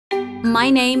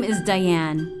My name is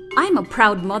Diane. I'm a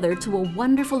proud mother to a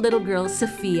wonderful little girl,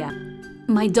 Sophia.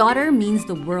 My daughter means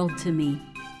the world to me.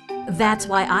 That's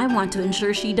why I want to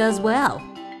ensure she does well.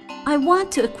 I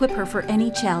want to equip her for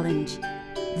any challenge.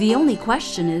 The only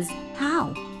question is,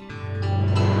 how?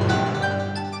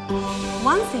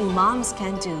 One thing moms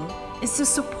can do is to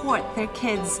support their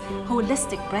kids'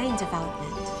 holistic brain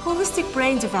development. Holistic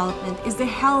brain development is the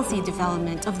healthy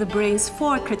development of the brain's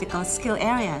 4 critical skill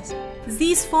areas.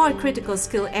 These 4 critical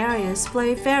skill areas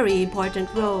play very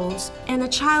important roles in a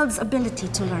child's ability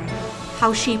to learn.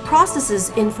 How she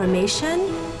processes information,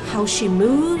 how she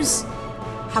moves,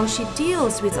 how she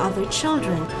deals with other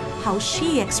children, how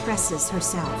she expresses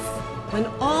herself. When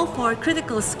all 4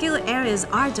 critical skill areas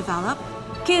are developed,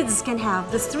 kids can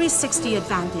have the 360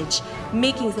 advantage,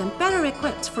 making them better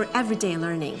equipped for everyday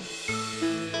learning.